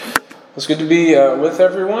It's good to be with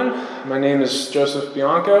everyone. My name is Joseph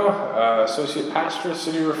Bianco, Associate Pastor of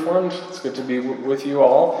City Reformed. It's good to be with you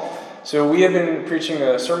all. So we have been preaching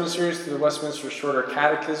a sermon series through the Westminster Shorter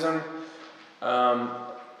Catechism.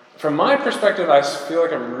 From my perspective, I feel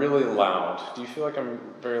like I'm really loud. Do you feel like I'm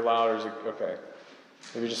very loud, or is it okay?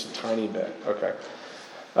 Maybe just a tiny bit. Okay.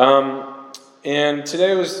 And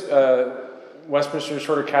today was Westminster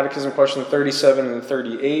Shorter Catechism question 37 and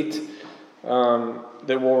 38.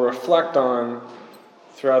 That we'll reflect on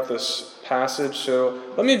throughout this passage. So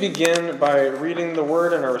let me begin by reading the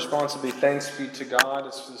word, and our response will be thanks be to God.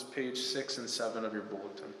 This is page 6 and 7 of your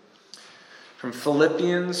bulletin. From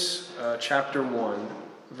Philippians chapter 1,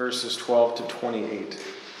 verses 12 to 28.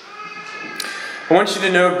 I want you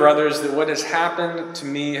to know, brothers, that what has happened to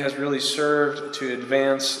me has really served to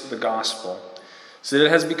advance the gospel, so that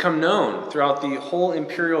it has become known throughout the whole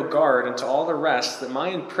imperial guard and to all the rest that my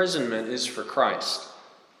imprisonment is for Christ.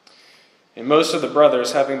 And most of the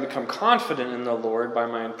brothers, having become confident in the Lord by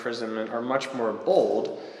my imprisonment, are much more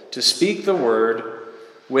bold to speak the word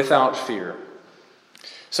without fear.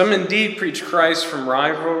 Some indeed preach Christ from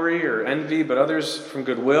rivalry or envy, but others from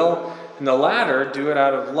goodwill, and the latter do it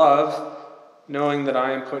out of love, knowing that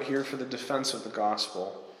I am put here for the defense of the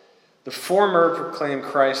gospel. The former proclaim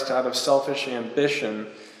Christ out of selfish ambition,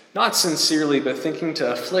 not sincerely, but thinking to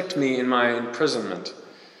afflict me in my imprisonment.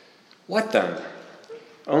 What then?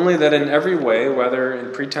 Only that in every way, whether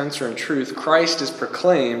in pretense or in truth, Christ is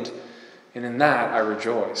proclaimed, and in that I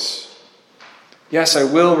rejoice. Yes, I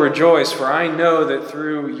will rejoice, for I know that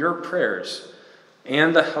through your prayers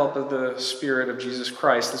and the help of the Spirit of Jesus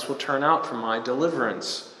Christ, this will turn out for my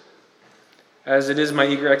deliverance. As it is my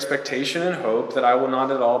eager expectation and hope that I will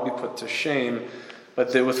not at all be put to shame,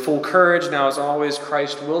 but that with full courage, now as always,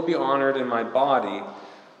 Christ will be honored in my body,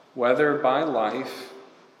 whether by life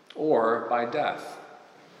or by death.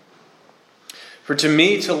 For to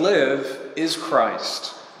me to live is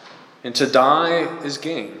Christ, and to die is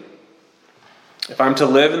gain. If I'm to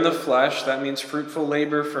live in the flesh, that means fruitful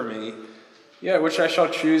labor for me, yet which I shall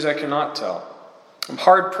choose I cannot tell. I'm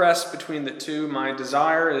hard-pressed between the two. My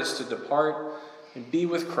desire is to depart and be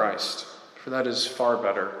with Christ, for that is far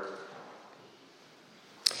better.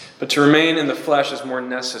 But to remain in the flesh is more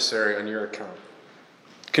necessary on your account.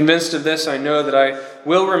 Convinced of this, I know that I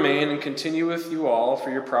will remain and continue with you all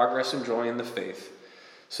for your progress and joy in the faith,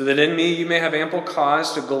 so that in me you may have ample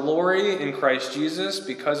cause to glory in Christ Jesus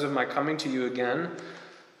because of my coming to you again.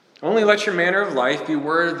 Only let your manner of life be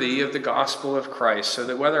worthy of the gospel of Christ, so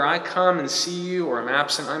that whether I come and see you or am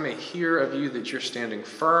absent, I may hear of you that you're standing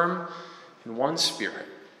firm in one spirit,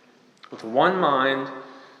 with one mind,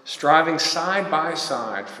 striving side by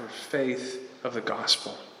side for faith of the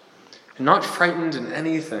gospel, and not frightened in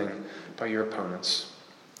anything by your opponents.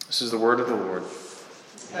 This is the word of the Lord.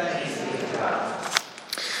 Thanks be to God.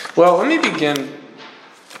 Well, let me begin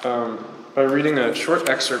by reading a short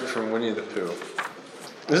excerpt from Winnie the Pooh.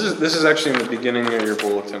 This is actually in the beginning of your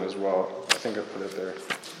bulletin as well. I think I put it there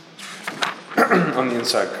on the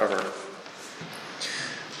inside cover.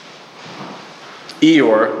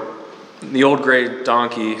 Eeyore, the old gray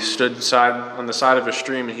donkey, stood on the side of a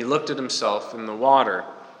stream, and he looked at himself in the water.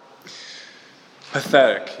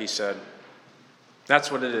 Pathetic, he said.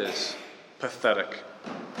 That's what it is. Pathetic.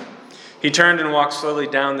 He turned and walked slowly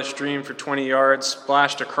down the stream for 20 yards,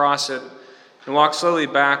 splashed across it, and walked slowly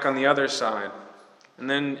back on the other side. And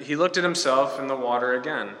then he looked at himself in the water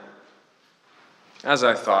again. As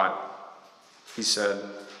I thought, he said,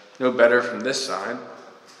 no better from this side.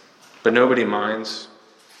 But nobody minds.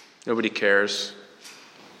 Nobody cares.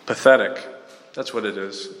 Pathetic. That's what it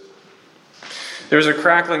is. There was a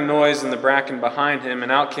crackling noise in the bracken behind him,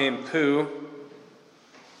 and out came Pooh.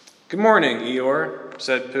 Good morning, Eeyore,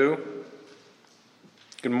 said Pooh.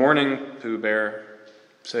 Good morning, Pooh Bear,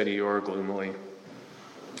 said Eeyore gloomily.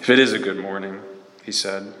 If it is a good morning, he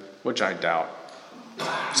said, which I doubt,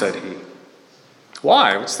 said he.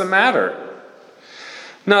 Why? What's the matter?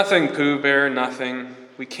 Nothing, Pooh Bear, nothing.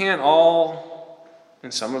 We can't all,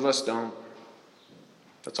 and some of us don't.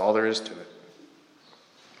 That's all there is to it.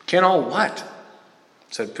 Can't all what?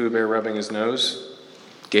 Said Pooh Bear, rubbing his nose.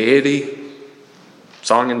 Gaiety,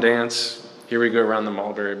 song and dance. Here we go around the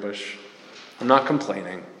mulberry bush. I'm not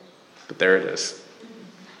complaining, but there it is.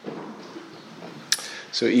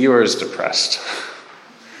 So Eeyore is depressed.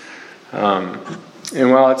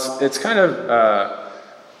 And while it's kind of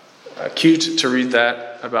cute to read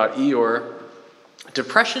that about Eeyore,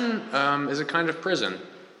 depression is a kind of prison,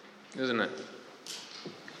 isn't it?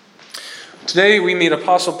 Today we meet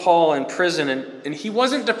Apostle Paul in prison, and he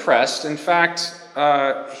wasn't depressed. In fact,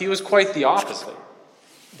 he was quite the opposite.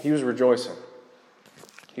 He was rejoicing.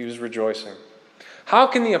 He was rejoicing. How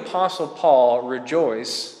can the Apostle Paul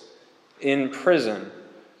rejoice in prison?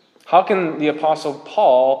 How can the Apostle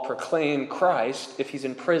Paul proclaim Christ if he's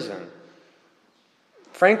in prison?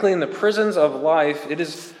 Frankly, in the prisons of life, it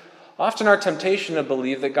is often our temptation to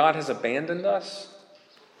believe that God has abandoned us,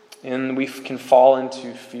 and we can fall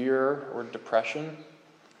into fear or depression.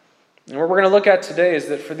 And what we're going to look at today is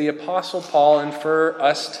that for the Apostle Paul and for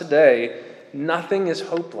us today, nothing is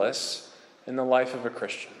hopeless in the life of a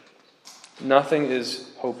Christian. Nothing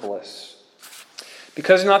is hopeless.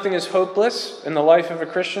 Because nothing is hopeless in the life of a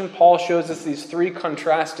Christian, Paul shows us these three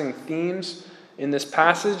contrasting themes in this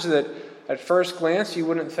passage that at first glance you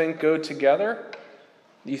wouldn't think go together.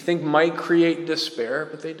 You think might create despair,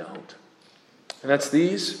 but they don't. And that's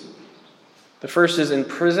these. The first is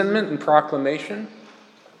imprisonment and proclamation.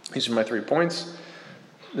 These are my 3 points.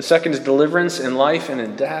 The second is deliverance in life and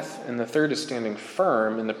in death. And the third is standing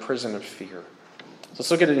firm in the prison of fear. So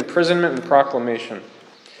let's look at imprisonment and proclamation.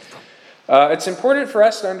 It's important for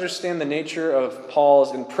us to understand the nature of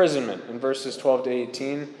Paul's imprisonment in verses 12 to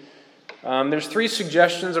 18. There's 3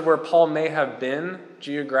 suggestions of where Paul may have been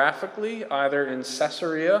geographically, either in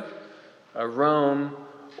Caesarea, Rome,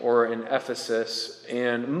 or in Ephesus.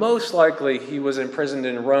 And most likely he was imprisoned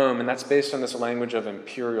in Rome, and that's based on this language of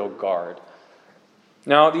imperial guard.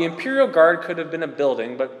 Now, the imperial guard could have been a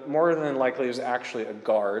building, but more than likely it was actually a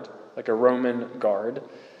guard, like a Roman guard,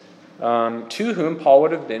 to whom Paul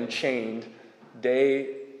would have been chained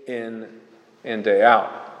day in and day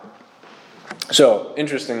out. So,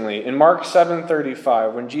 interestingly, in Mark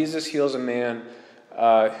 7:35, when Jesus heals a man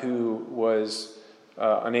who was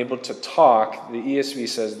unable to talk, the ESV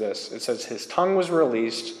says this. It says, his tongue was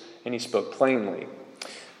released and he spoke plainly.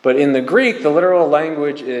 But in the Greek, the literal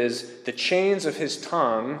language is, the chains of his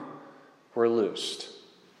tongue were loosed.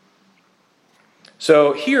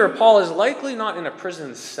 So here, Paul is likely not in a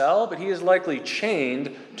prison cell, but he is likely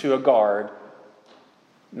chained to a guard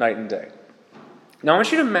night and day. Now I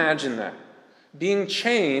want you to imagine that. Being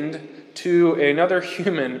chained to another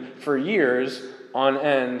human for years on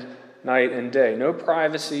end, night and day. No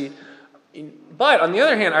privacy. But on the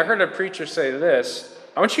other hand, I heard a preacher say this.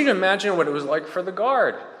 I want you to imagine what it was like for the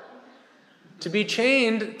guard to be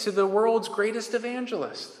chained to the world's greatest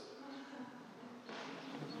evangelist.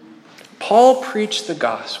 Paul preached the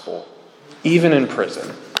gospel, even in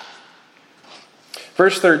prison.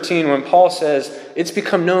 Verse 13, when Paul says, it's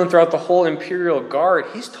become known throughout the whole imperial guard,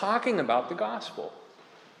 he's talking about the gospel.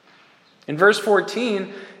 In verse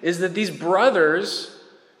 14 is that these brothers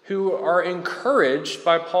who are encouraged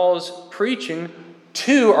by Paul's preaching,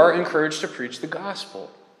 too are encouraged to preach the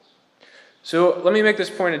gospel. So let me make this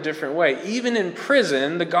point a different way. Even in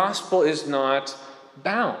prison, the gospel is not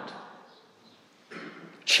bound.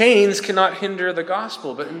 Chains cannot hinder the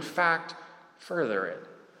gospel, but in fact, further it.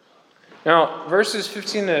 Now, verses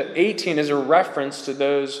 15 to 18 is a reference to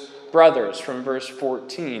those brothers from verse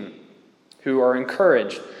 14 who are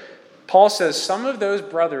encouraged. Paul says some of those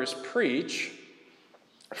brothers preach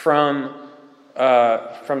from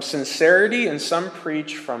sincerity and some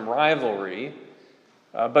preach from rivalry,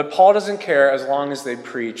 but Paul doesn't care as long as they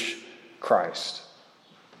preach Christ.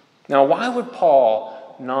 Now, why would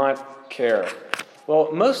Paul not care?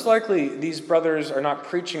 Well, most likely these brothers are not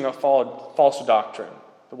preaching a false doctrine,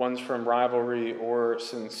 the ones from rivalry or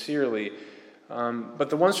sincerely, but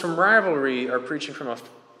the ones from rivalry are preaching from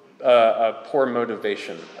a poor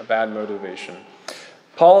motivation, a bad motivation.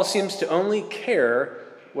 Paul seems to only care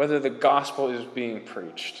whether the gospel is being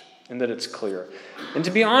preached and that it's clear. And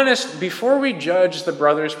to be honest, before we judge the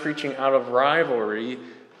brothers preaching out of rivalry,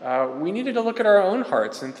 we needed to look at our own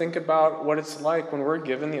hearts and think about what it's like when we're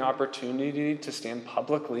given the opportunity to stand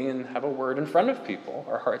publicly and have a word in front of people.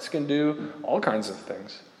 Our hearts can do all kinds of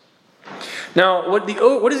things. Now, what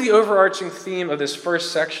is the overarching theme of this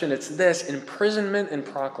first section? It's this: imprisonment and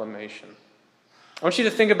proclamation. I want you to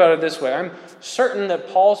think about it this way. I'm certain that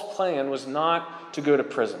Paul's plan was not to go to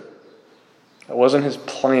prison. That wasn't his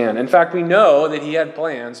plan. In fact, we know that he had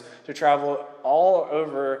plans to travel all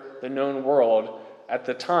over the known world at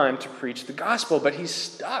the time to preach the gospel, but he's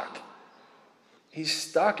stuck. He's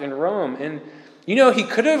stuck in Rome. And, he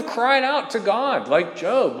could have cried out to God like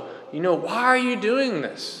Job. Why are you doing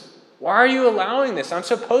this? Why are you allowing this? I'm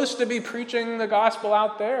supposed to be preaching the gospel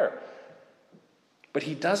out there. But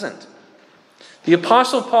he doesn't. The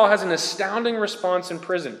Apostle Paul has an astounding response in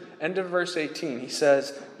prison. End of verse 18. He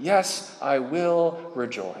says, yes, I will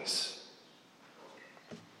rejoice.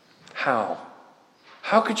 How?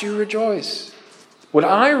 How could you rejoice? Would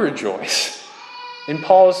I rejoice in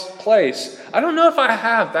Paul's place? I don't know if I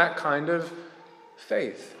have that kind of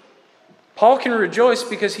faith. Paul can rejoice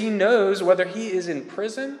because he knows whether he is in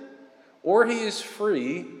prison or he is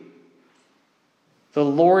free, the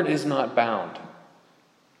Lord is not bound.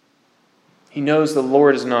 He knows the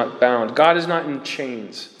Lord is not bound. God is not in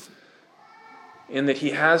chains, and that he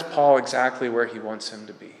has Paul exactly where he wants him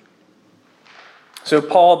to be. So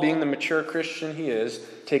Paul, being the mature Christian he is,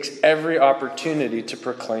 takes every opportunity to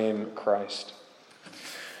proclaim Christ.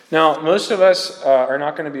 Now, most of us are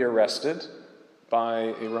not going to be arrested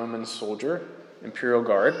by a Roman soldier, imperial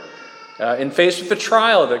guard, and faced with a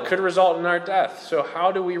trial that could result in our death. So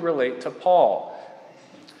how do we relate to Paul?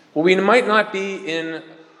 Well, we might not be in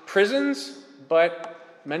prisons,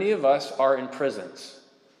 but many of us are in prisons.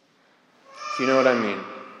 If you know what I mean.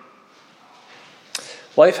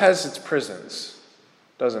 Life has its prisons,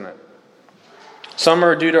 doesn't it? Some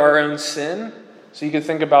are due to our own sin. So you can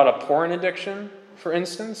think about a porn addiction, for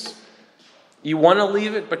instance. You want to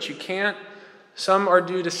leave it, but you can't. Some are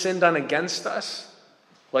due to sin done against us,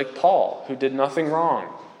 like Paul, who did nothing wrong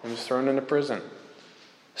and was thrown into prison.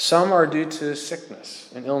 Some are due to sickness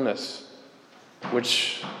and illness,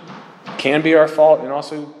 which can be our fault and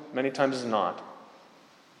also many times is not.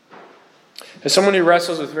 As someone who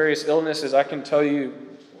wrestles with various illnesses, I can tell you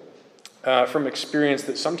from experience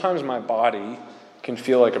that sometimes my body can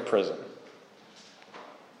feel like a prison,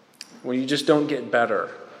 when you just don't get better.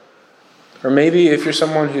 Or maybe if you're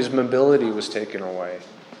someone whose mobility was taken away,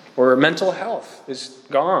 or mental health is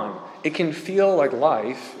gone, it can feel like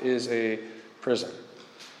life is a prison.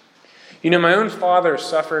 You know, my own father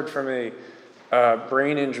suffered from a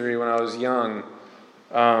brain injury when I was young,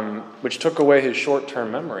 which took away his short-term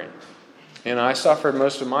memory. And I suffered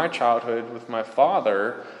most of my childhood with my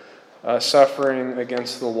father suffering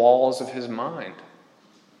against the walls of his mind.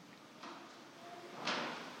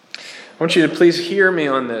 I want you to please hear me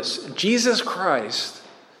on this. Jesus Christ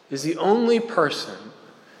is the only person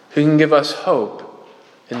who can give us hope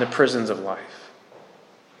in the prisons of life.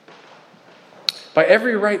 By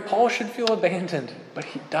every right, Paul should feel abandoned, but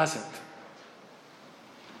he doesn't.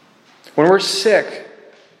 When we're sick,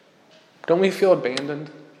 don't we feel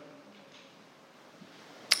abandoned?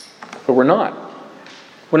 But we're not.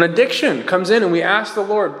 When addiction comes in and we ask the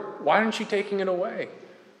Lord, why aren't you taking it away?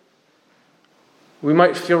 We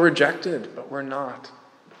might feel rejected, but we're not.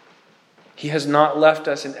 He has not left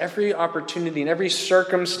us. In every opportunity, in every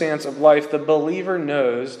circumstance of life, the believer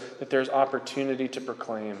knows that there's opportunity to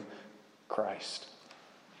proclaim Christ.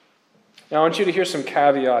 Now, I want you to hear some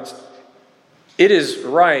caveats. It is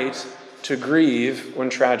right to grieve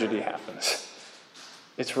when tragedy happens.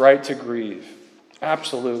 It's right to grieve.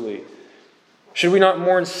 Absolutely. Should we not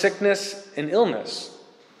mourn sickness and illness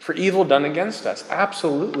for evil done against us?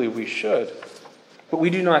 Absolutely, we should. But we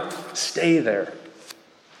do not stay there.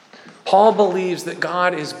 Paul believes that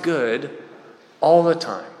God is good all the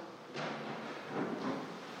time.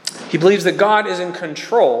 He believes that God is in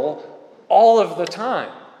control all of the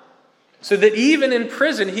time. So that even in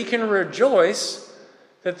prison, he can rejoice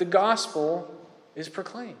that the gospel is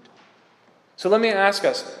proclaimed. So let me ask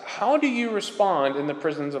us, how do you respond in the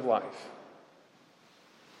prisons of life?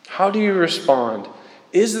 How do you respond?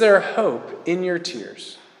 Is there hope in your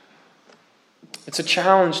tears? It's a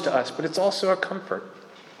challenge to us, but it's also a comfort.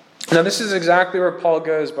 Now, this is exactly where Paul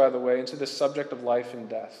goes, by the way, into the subject of life and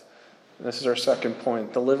death. And this is our second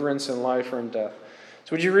point, deliverance in life or in death.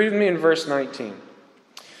 So would you read with me in verse 19?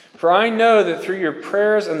 For I know that through your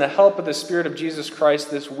prayers and the help of the Spirit of Jesus Christ,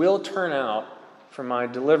 this will turn out for my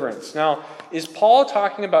deliverance. Now, is Paul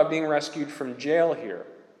talking about being rescued from jail here?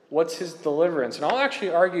 What's his deliverance? And I'll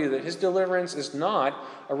actually argue that his deliverance is not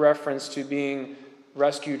a reference to being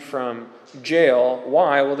rescued from jail.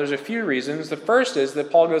 Why? Well, there's a few reasons. The first is that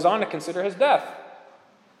Paul goes on to consider his death.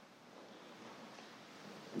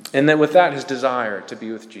 And then with that, his desire to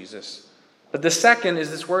be with Jesus. But the second is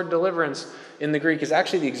this word deliverance in the Greek is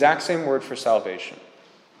actually the exact same word for salvation.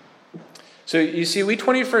 So you see, we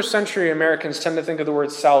 21st century Americans tend to think of the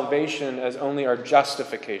word salvation as only our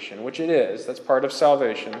justification, which it is. That's part of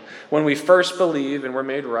salvation. When we first believe and we're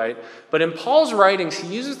made right. But in Paul's writings,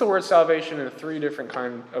 he uses the word salvation in three different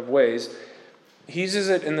kind of ways. He uses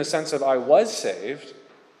it in the sense of I was saved,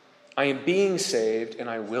 I am being saved, and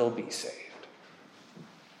I will be saved.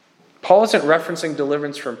 Paul isn't referencing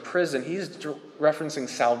deliverance from prison. He's referencing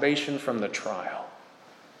salvation from the trial.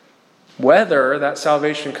 Whether that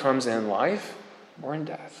salvation comes in life or in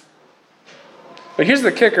death. But here's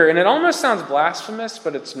the kicker, and it almost sounds blasphemous,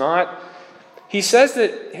 but it's not. He says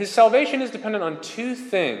that his salvation is dependent on two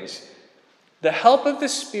things: the help of the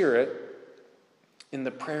Spirit and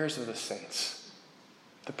the prayers of the saints,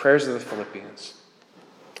 the prayers of the Philippians.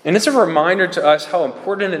 And it's a reminder to us how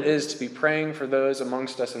important it is to be praying for those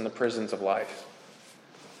amongst us in the prisons of life.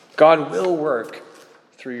 God will work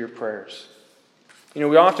through your prayers.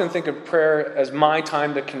 We often think of prayer as my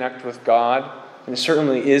time to connect with God, and it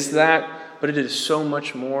certainly is that, but it is so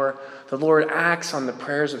much more. The Lord acts on the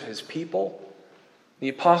prayers of his people. The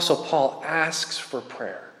Apostle Paul asks for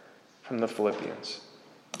prayer from the Philippians.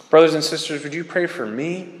 Brothers and sisters, would you pray for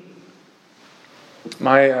me?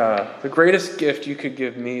 The greatest gift you could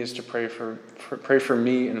give me is to pray for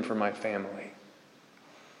me and for my family.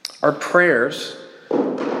 Our prayers,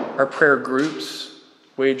 our prayer groups,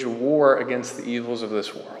 wage war against the evils of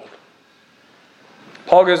this world.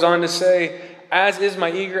 Paul goes on to say, as is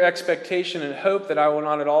my eager expectation and hope that I will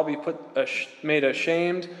not at all be made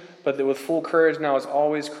ashamed, but that with full courage now as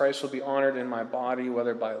always Christ will be honored in my body,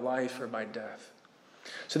 whether by life or by death.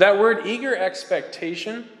 So that word eager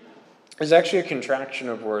expectation is actually a contraction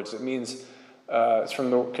of words. It means it's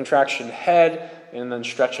from the contraction head and then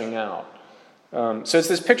stretching out. So it's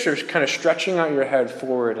this picture of kind of stretching out your head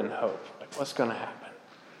forward in hope. Like, what's going to happen?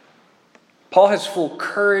 Paul has full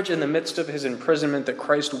courage in the midst of his imprisonment that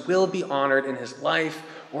Christ will be honored in his life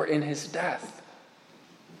or in his death.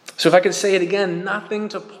 So if I could say it again, nothing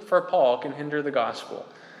for Paul can hinder the gospel.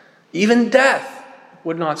 Even death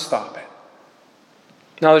would not stop it.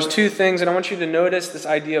 Now there's two things, and I want you to notice this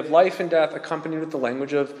idea of life and death accompanied with the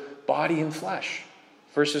language of body and flesh.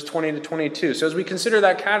 Verses 20 to 22. So as we consider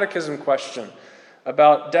that catechism question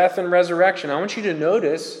about death and resurrection, I want you to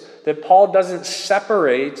notice that Paul doesn't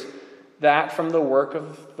separate that from the work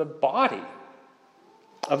of the body.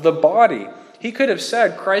 He could have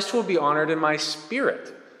said, Christ will be honored in my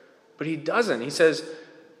spirit. But he doesn't. He says,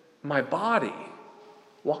 my body.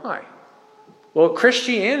 Why? Well,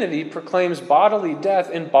 Christianity proclaims bodily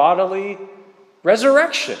death and bodily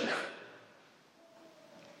resurrection.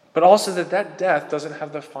 But also that death doesn't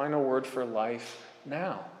have the final word for life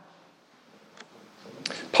now.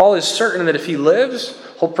 Paul is certain that if he lives,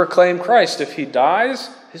 he'll proclaim Christ. If he dies,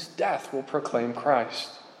 his death will proclaim Christ.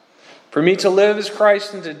 For me to live is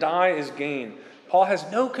Christ and to die is gain. Paul has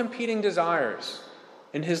no competing desires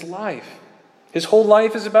in his life. His whole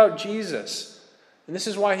life is about Jesus. And this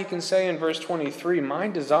is why he can say in verse 23, my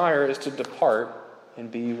desire is to depart and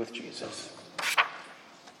be with Jesus.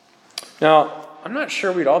 Now, I'm not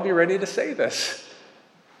sure we'd all be ready to say this.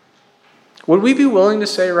 Would we be willing to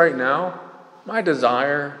say right now, my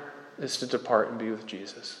desire is to depart and be with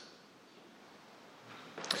Jesus?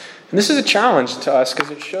 And this is a challenge to us because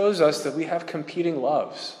it shows us that we have competing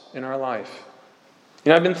loves in our life.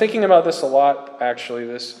 I've been thinking about this a lot, actually,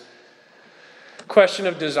 this question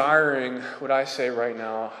of desiring what I say right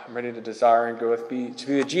now. I'm ready to desire and go to be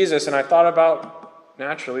with Jesus, and I thought about,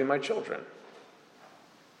 naturally, my children.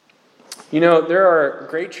 There are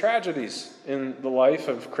great tragedies in the life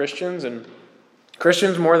of Christians, and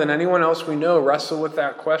Christians, more than anyone else we know, wrestle with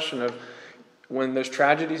that question of, when those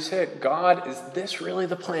tragedies hit, God, is this really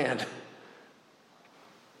the plan?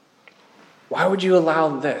 Why would you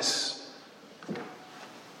allow this?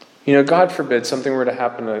 God forbid something were to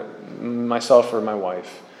happen to myself or my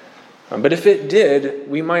wife. But if it did,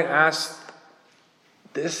 we might ask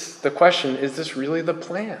the question, is this really the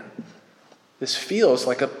plan? This feels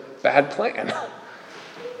like a bad plan.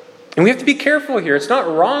 And we have to be careful here. It's not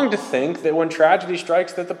wrong to think that when tragedy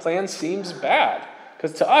strikes that the plan seems bad,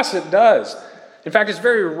 because to us it does. In fact, it's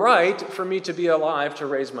very right for me to be alive to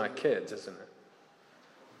raise my kids, isn't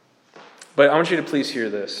it? But I want you to please hear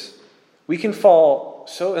this. We can fall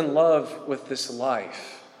so in love with this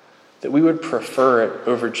life that we would prefer it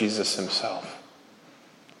over Jesus himself.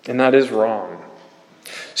 And that is wrong.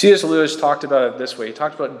 C.S. Lewis talked about it this way. He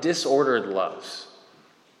talked about disordered loves.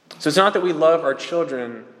 So it's not that we love our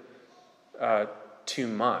children too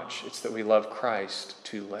much. It's that we love Christ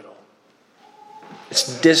too little.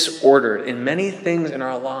 It's disordered. In many things in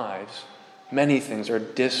our lives, many things are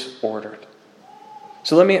disordered.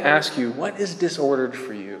 So let me ask you, what is disordered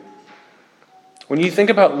for you? When you think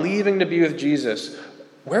about leaving to be with Jesus,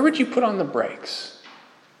 where would you put on the brakes?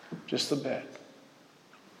 Just a bit.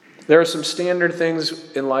 There are some standard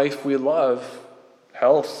things in life we love: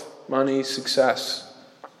 health, money, success,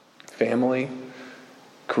 family,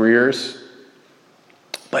 careers.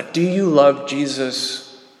 But do you love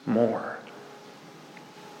Jesus more?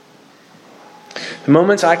 The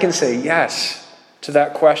moments I can say yes to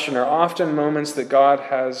that question are often moments that God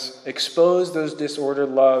has exposed those disordered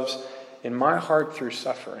loves in my heart through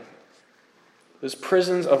suffering. Those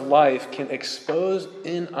prisons of life can expose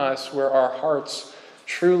in us where our hearts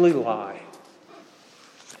truly lie.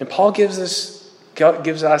 And Paul gives us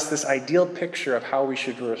this ideal picture of how we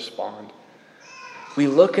should respond. We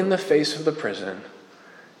look in the face of the prison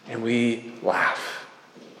and we laugh.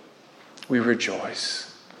 We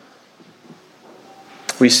rejoice.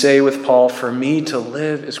 We say with Paul, "For me to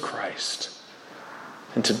live is Christ,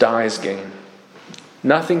 and to die is gain."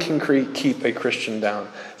 Nothing can keep a Christian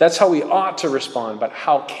down. That's how we ought to respond, but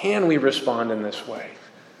how can we respond in this way?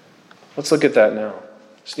 Let's look at that now.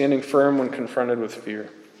 Standing firm when confronted with fear.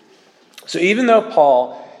 So even though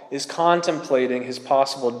Paul is contemplating his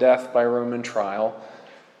possible death by Roman trial,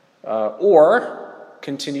 or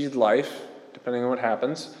continued life, depending on what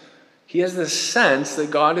happens, he has this sense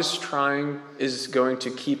that God is going to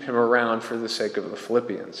keep him around for the sake of the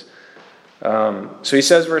Philippians. So he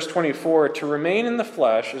says, verse 24, "To remain in the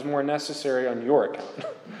flesh is more necessary on your account."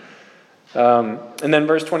 And then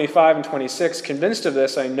verse 25 and 26, "Convinced of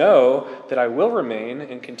this, I know that I will remain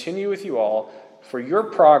and continue with you all for your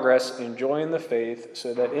progress and joy in the faith,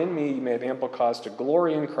 so that in me you may have ample cause to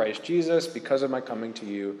glory in Christ Jesus because of my coming to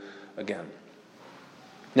you again."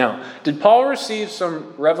 Now, did Paul receive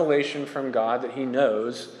some revelation from God that he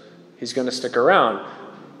knows he's going to stick around?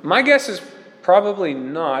 My guess is probably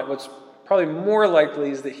not. What's probably more likely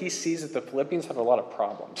is that he sees that the Philippians have a lot of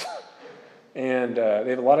problems. And they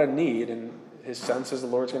have a lot of need, and his sense is the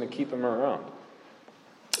Lord's going to keep him around.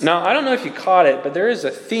 Now, I don't know if you caught it, but there is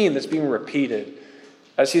a theme that's being repeated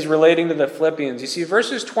as he's relating to the Philippians. You see,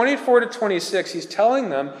 verses 24 to 26, he's telling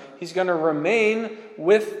them he's going to remain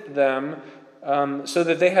with them so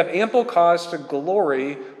that they have ample cause to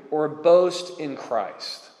glory or boast in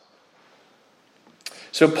Christ.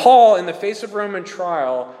 So Paul, in the face of Roman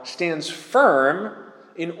trial, stands firm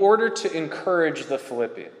in order to encourage the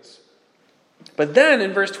Philippians. But then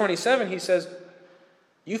in verse 27, he says,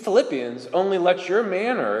 "You Philippians, only let your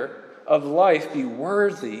manner of life be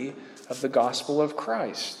worthy of the gospel of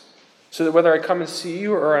Christ, so that whether I come and see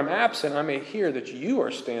you or I'm absent, I may hear that you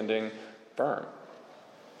are standing firm."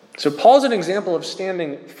 So Paul's an example of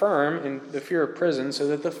standing firm in the fear of prison so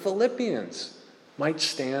that the Philippians might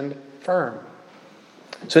stand firm.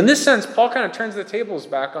 So in this sense, Paul kind of turns the tables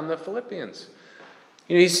back on the Philippians.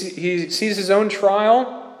 He sees his own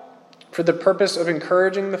trial for the purpose of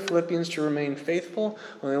encouraging the Philippians to remain faithful.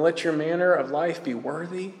 Only let your manner of life be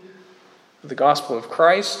worthy of the gospel of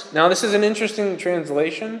Christ. Now, this is an interesting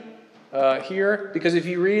translation here, because if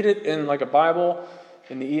you read it in like a Bible,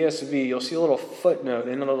 in the ESV, you'll see a little footnote,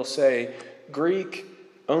 and it'll say, Greek,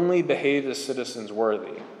 "only behave as citizens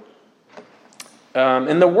worthy."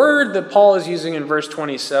 And the word that Paul is using in verse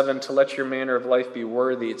 27, "to let your manner of life be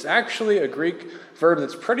worthy," it's actually a Greek verb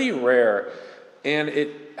that's pretty rare, and it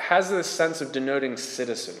has this sense of denoting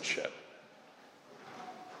citizenship.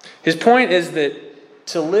 His point is that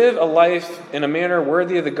to live a life in a manner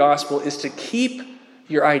worthy of the gospel is to keep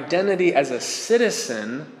your identity as a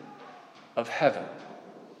citizen of heaven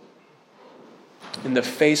in the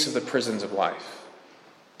face of the prisons of life.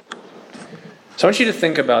 So I want you to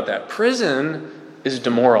think about that. Prison is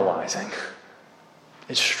demoralizing.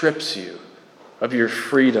 It strips you of your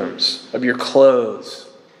freedoms, of your clothes,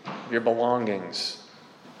 of your belongings.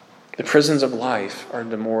 The prisons of life are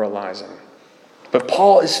demoralizing. But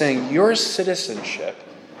Paul is saying your citizenship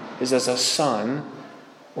is as a son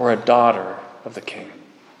or a daughter of the King.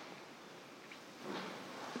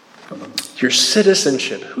 Your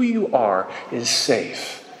citizenship, who you are, is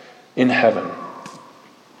safe in heaven.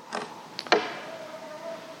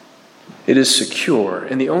 It is secure.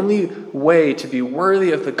 And the only way to be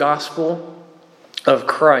worthy of the gospel of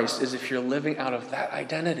Christ is if you're living out of that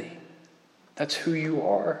identity. That's who you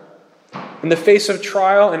are. In the face of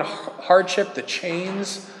trial and hardship, the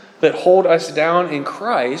chains that hold us down in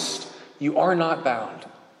Christ, you are not bound.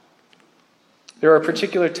 There are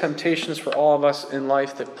particular temptations for all of us in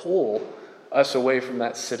life that pull us away from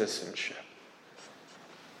that citizenship,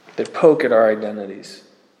 that poke at our identities.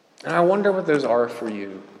 And I wonder what those are for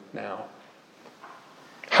you now.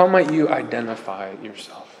 How might you identify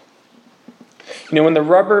yourself? You know, when the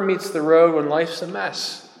rubber meets the road, when life's a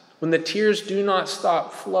mess, when the tears do not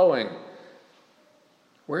stop flowing,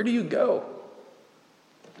 where do you go?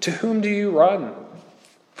 To whom do you run?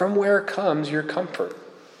 From where comes your comfort?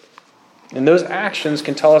 And those actions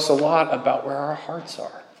can tell us a lot about where our hearts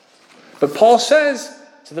are. But Paul says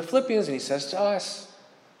to the Philippians, and he says to us,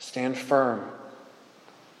 stand firm.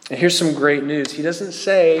 And here's some great news. He doesn't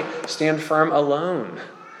say stand firm alone.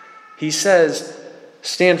 He says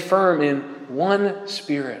stand firm in one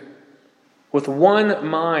spirit, with one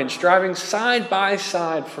mind, striving side by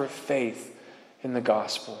side for faith in the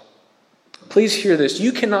gospel. Please hear this.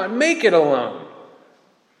 You cannot make it alone.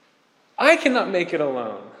 I cannot make it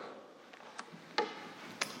alone.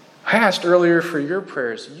 I asked earlier for your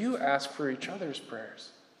prayers. You ask for each other's prayers.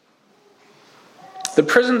 The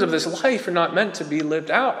prisons of this life are not meant to be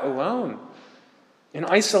lived out alone, in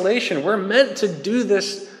isolation. We're meant to do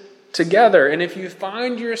this together. And if you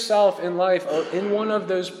find yourself in life in one of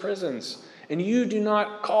those prisons, and you do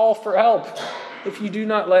not call for help, if you do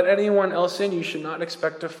not let anyone else in, you should not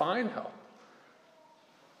expect to find help,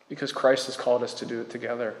 because Christ has called us to do it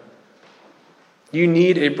together. You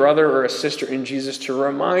need a brother or a sister in Jesus to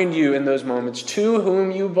remind you in those moments to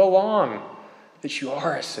whom you belong, that you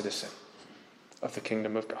are a citizen of the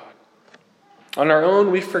kingdom of God. On our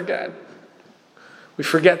own, we forget. We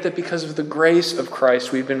forget that because of the grace of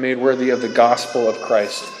Christ, we've been made worthy of the gospel of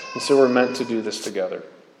Christ. And so we're meant to do this together.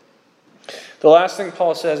 The last thing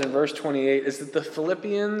Paul says in verse 28 is that the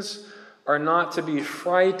Philippians are not to be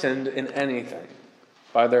frightened in anything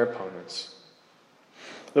by their opponents.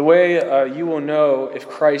 The way you will know if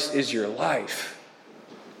Christ is your life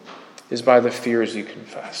is by the fears you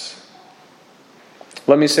confess.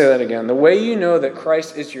 Let me say that again. The way you know that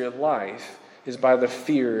Christ is your life is by the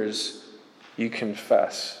fears you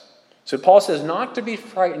confess. So Paul says not to be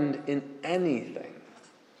frightened in anything.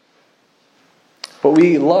 What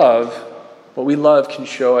we love can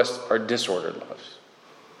show us our disordered loves.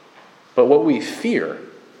 But what we fear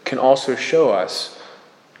can also show us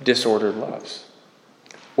disordered loves.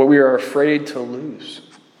 What we are afraid to lose.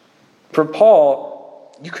 For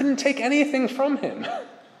Paul, you couldn't take anything from him.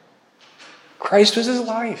 Christ was his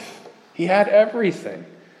life. He had everything.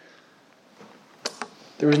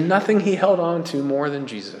 There was nothing he held on to more than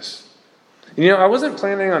Jesus. I wasn't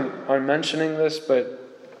planning on mentioning this, but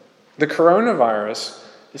the coronavirus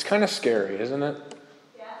is kind of scary, isn't it?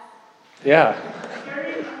 Yeah.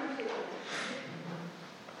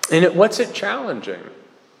 And what's it challenging?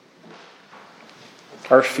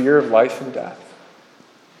 Our fear of life and death.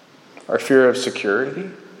 Our fear of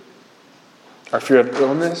security. Our fear of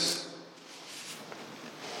illness.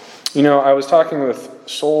 I was talking with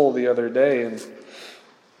Sol the other day, and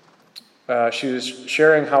she was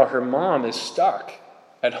sharing how her mom is stuck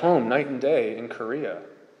at home night and day in Korea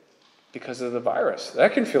because of the virus.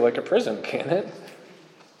 That can feel like a prison, can't it?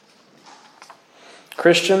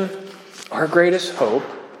 Christian, our greatest hope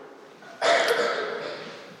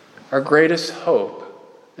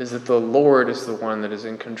is that the Lord is the one that is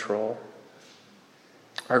in control.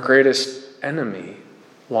 Our greatest enemy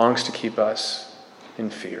longs to keep us in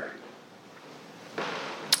fear.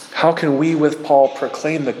 How can we, with Paul,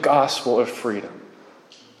 proclaim the gospel of freedom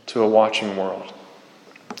to a watching world?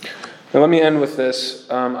 Now, let me end with this.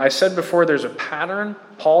 I said before there's a pattern.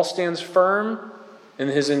 Paul stands firm in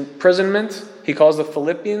his imprisonment. He calls the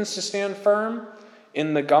Philippians to stand firm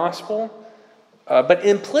in the gospel. But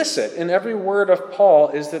implicit in every word of Paul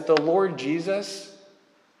is that the Lord Jesus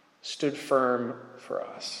stood firm for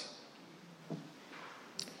us.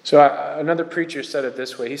 So another preacher said it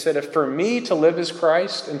this way. He said, if for me to live is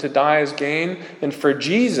Christ and to die is gain, then for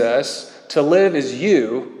Jesus to live is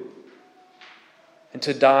you and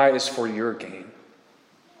to die is for your gain.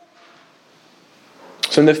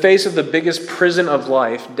 So in the face of the biggest prison of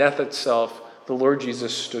life, death itself, the Lord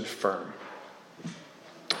Jesus stood firm.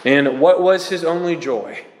 And what was his only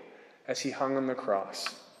joy as he hung on the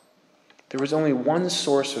cross? There was only one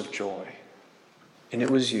source of joy, and it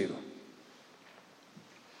was you.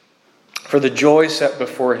 For the joy set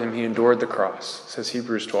before him, he endured the cross, says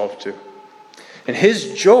Hebrews 12:2. And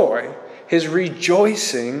his joy, his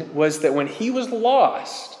rejoicing, was that when he was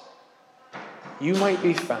lost, you might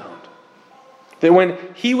be found. That when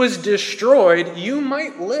he was destroyed, you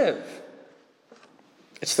might live.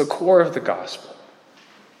 It's the core of the gospel.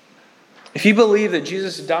 If you believe that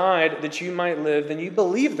Jesus died that you might live, then you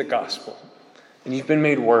believe the gospel, and you've been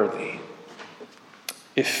made worthy.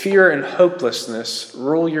 If fear and hopelessness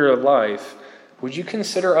rule your life, would you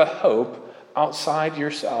consider a hope outside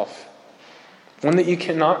yourself? One that you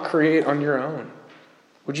cannot create on your own?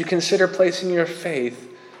 Would you consider placing your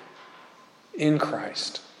faith in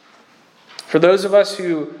Christ? For those of us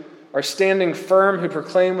who are standing firm, who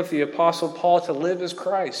proclaim with the Apostle Paul to live as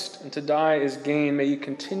Christ and to die as gain, may you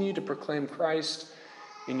continue to proclaim Christ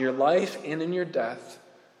in your life and in your death,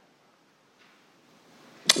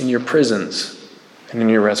 in your prisons and in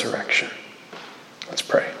your resurrection. Let's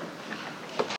pray.